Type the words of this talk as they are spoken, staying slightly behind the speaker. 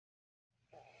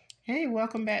Hey,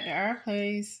 welcome back to our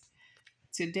place.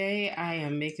 Today I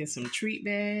am making some treat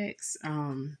bags.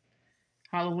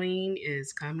 Halloween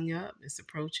is coming up, it's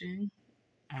approaching.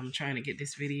 I'm trying to get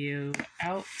this video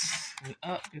out and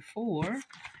up before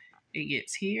it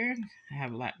gets here. I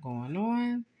have a lot going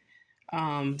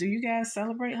on. Do you guys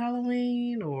celebrate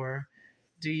Halloween or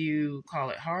do you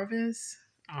call it harvest?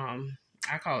 I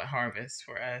call it harvest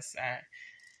for us.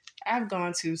 I've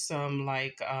gone to some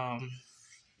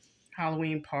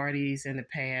Halloween parties in the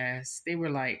past. They were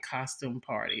like costume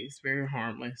parties, very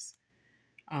harmless.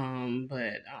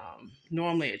 But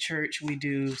normally at church, we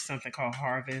do something called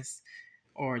harvest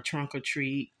or trunk or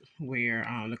treat, where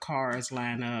the cars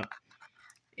line up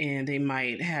and they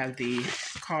might have the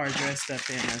car dressed up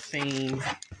in a theme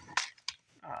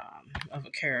of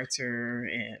a character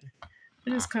and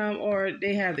they just come, or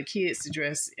they have the kids to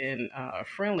dress in a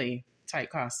friendly type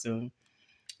costume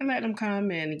and let them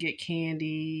come and get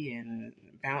candy and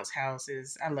bounce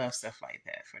houses. I love stuff like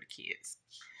that for the kids.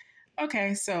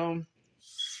 Okay, so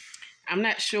I'm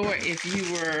not sure if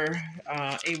you were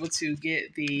able to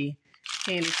get the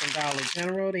candy from Dollar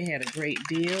General. They had a great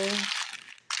deal.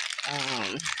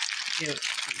 Um, it,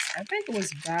 I think it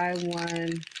was buy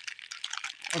one,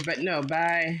 or but no,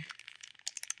 buy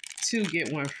two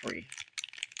get one free.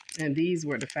 And these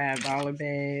were the $5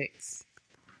 bags.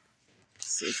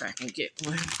 Let's see if I can get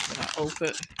one that I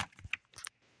open.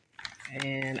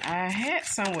 And I had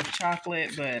some with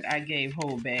chocolate, but I gave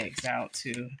whole bags out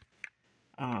to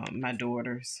my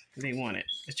daughters. They wanted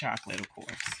the chocolate, of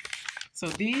course. So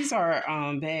these are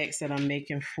bags that I'm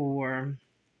making for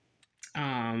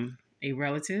a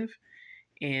relative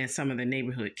and some of the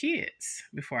neighborhood kids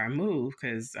before I move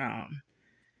because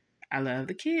I love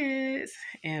the kids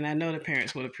and I know the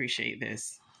parents will appreciate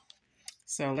this.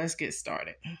 So let's get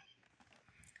started.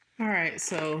 All right,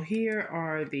 so here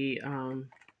are the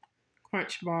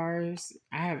Crunch bars.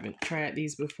 I haven't tried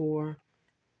these before.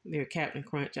 They're Captain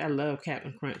Crunch. I love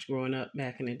Captain Crunch growing up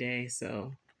back in the day.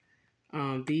 So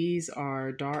these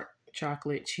are dark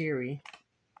chocolate cherry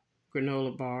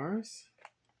granola bars.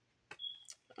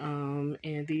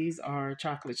 And these are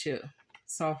chocolate chip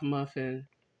soft muffin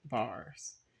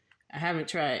bars. I haven't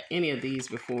tried any of these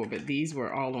before, but these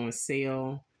were all on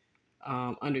sale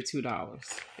under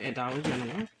 $2 at Dollar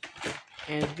General.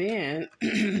 And then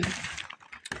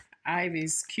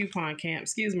Ivy's coupon camp,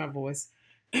 excuse my voice.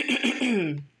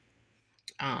 Let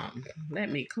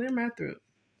me clear my throat.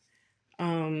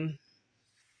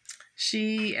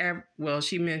 She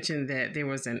mentioned that there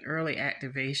was an early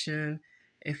activation.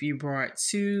 If you brought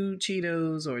two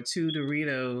Cheetos or two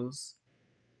Doritos,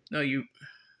 no,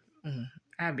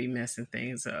 I'd be messing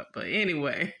things up. But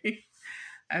anyway,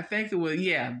 I think it was,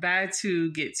 buy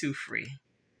two, get two free.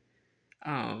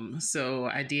 So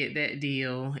I did that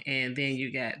deal, and then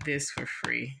you got this for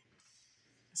free.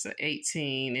 It's an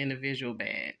 18 individual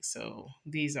bag. So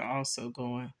these are also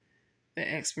going.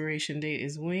 The expiration date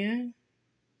is when?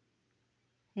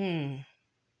 Oh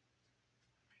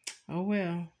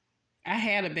well. I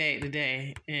had a bag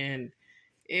today and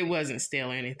it wasn't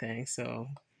stale or anything. So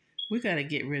we gotta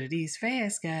get rid of these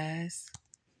fast, guys.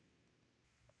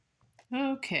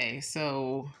 Okay,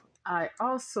 so I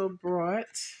also brought,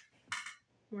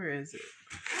 where is it?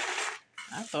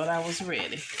 I thought I was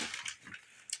ready.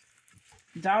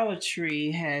 Dollar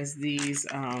Tree has these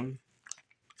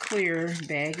clear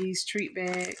baggies, treat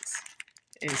bags.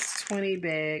 It's 20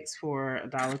 bags for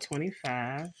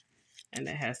 $1.25. And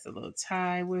it has the little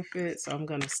tie with it. So I'm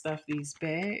going to stuff these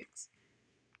bags.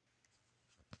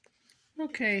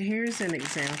 Okay, here's an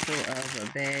example of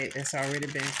a bag that's already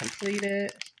been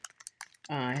completed.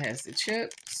 It has the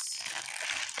chips.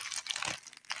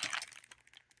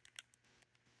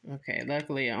 Okay,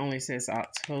 luckily it only says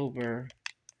October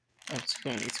of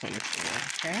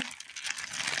 2024. Okay.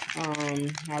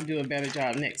 I'll do a better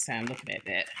job next time looking at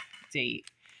that date.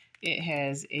 It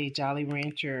has a Jolly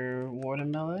Rancher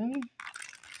watermelon.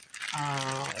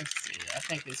 Let's see. I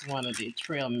think it's one of the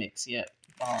trail mix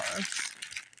bars.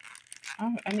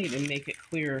 I need to make it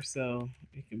clearer so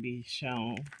it can be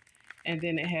shown. And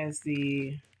then it has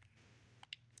the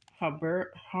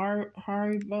Haribo.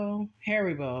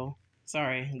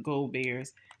 Sorry, Gold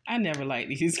Bears. I never liked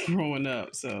these growing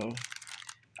up, so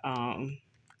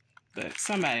but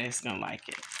somebody is gonna like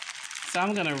it. So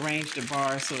I'm gonna arrange the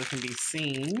bars so it can be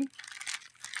seen.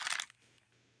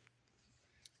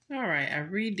 All right, I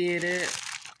redid it.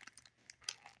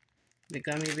 The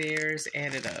gummy bears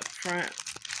added up front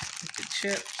with the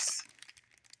chips,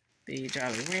 the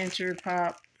Jolly Rancher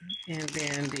pop, and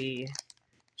then the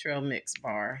trail mix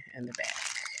bar in the back.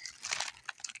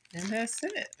 And that's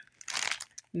it.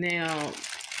 Now,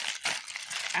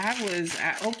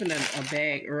 I opened a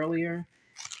bag earlier,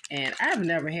 and I've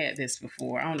never had this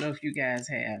before. I don't know if you guys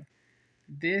have.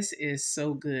 This is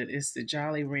so good. It's the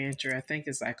Jolly Rancher. I think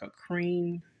it's like a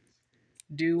cream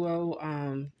duo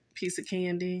piece of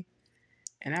candy.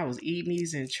 And I was eating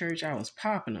these in church. I was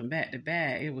popping them back to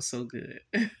back. It was so good.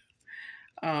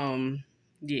 um,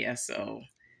 yeah, so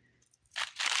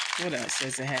what else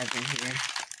does it have in here?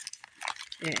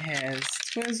 It has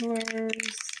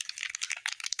Twizzlers.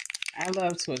 I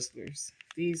love Twizzlers.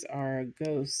 These are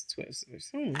ghost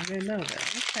Twizzlers. I didn't know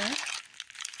that. Okay.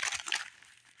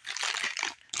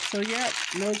 So, yep,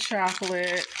 no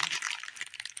chocolate.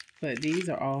 But these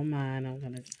are all mine. I'm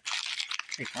going to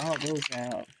take all those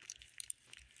out.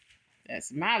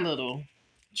 That's my little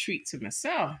treat to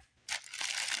myself.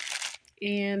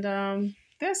 And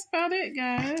that's about it,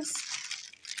 guys.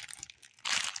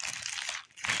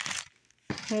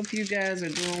 Hope you guys are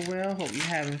doing well. Hope you're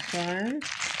having fun.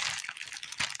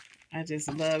 I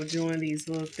just love doing these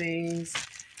little things.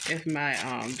 If my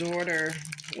daughter,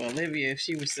 well, Olivia, if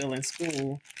she was still in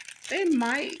school, they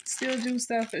might still do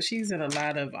stuff, but she's in a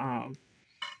lot of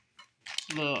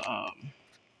little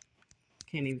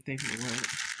can't even think of the word,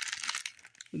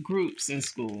 groups in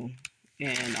school.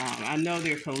 And I know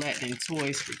they're collecting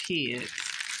toys for kids.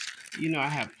 You know, I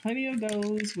have plenty of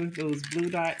those with those Blue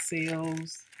Dot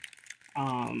sales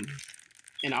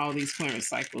and all these clearance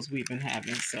cycles we've been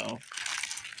having. So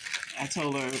I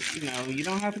told her, you know, you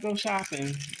don't have to go shopping.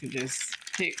 You can just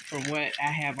pick from what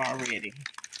I have already.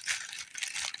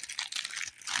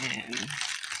 And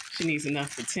she needs enough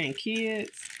for 10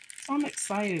 kids. So I'm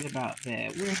excited about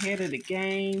that. We're ahead of the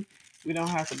game. We don't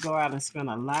have to go out and spend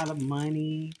a lot of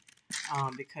money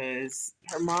because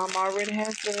her mom already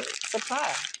has the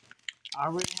supply.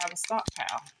 Already have a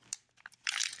stockpile,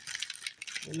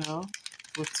 you know,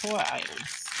 with toy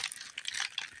items.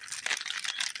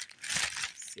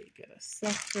 Let's see, get a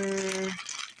sucker.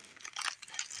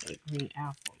 Get a green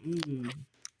apple.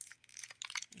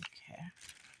 Okay.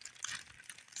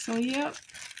 So, yep,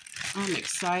 I'm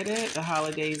excited. The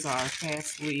holidays are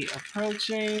fastly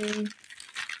approaching.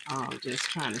 Just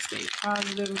trying to stay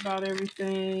positive about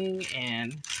everything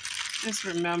and just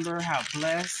remember how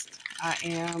blessed I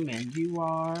am and you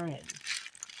are. And,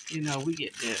 you know, we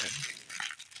get to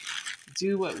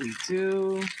do what we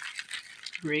do,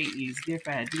 create these gift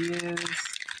ideas,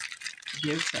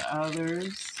 give to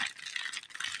others,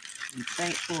 be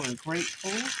thankful and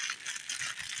grateful.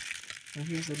 So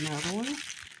here's another one.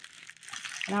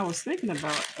 And I was thinking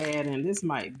about adding, this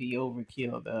might be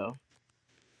overkill though,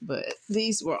 but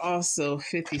these were also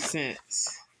 50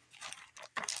 cents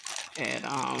at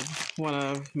one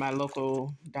of my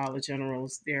local Dollar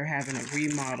Generals. They're having a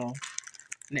remodel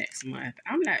next month.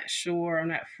 I'm not sure. I'm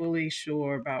not fully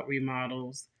sure about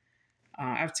remodels.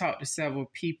 I've talked to several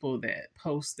people that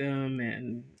post them,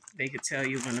 and they could tell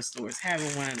you when the store is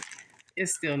having one.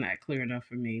 It's still not clear enough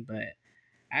for me, but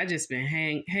I just been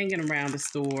hanging around the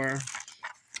store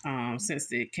since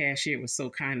the cashier was so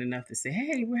kind enough to say,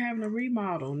 "Hey, we're having a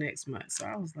remodel next month." So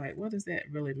I was like, "What does that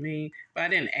really mean?" But I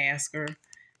didn't ask her.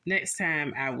 Next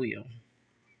time I will.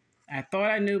 I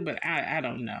thought I knew, but I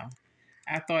don't know.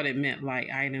 I thought it meant like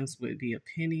items would be a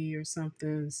penny or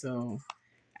something. So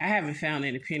I haven't found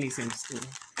any pennies in the store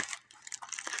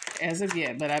as of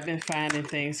yet, but I've been finding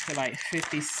things for like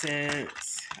 50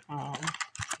 cents,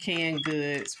 canned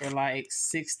goods for like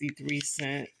 63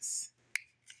 cents,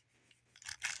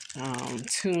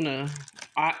 tuna,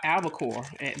 albacore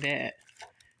at that.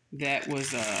 That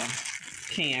was a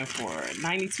can for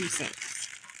 92 cents.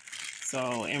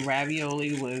 So, and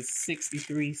ravioli was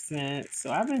 63 cents.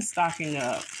 So I've been stocking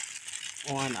up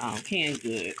on canned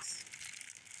goods.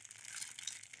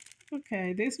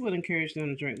 Okay, this would encourage them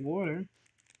to drink water.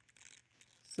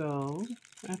 So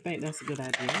I think that's a good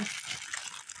idea.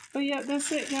 But yeah, that's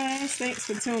it, guys. Thanks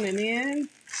for tuning in.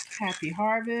 Happy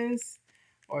harvest.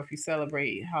 Or if you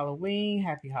celebrate Halloween,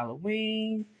 happy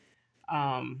Halloween.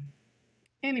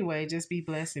 Anyway, just be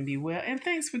blessed and be well. And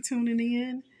thanks for tuning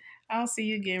in. I'll see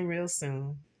you again real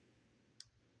soon.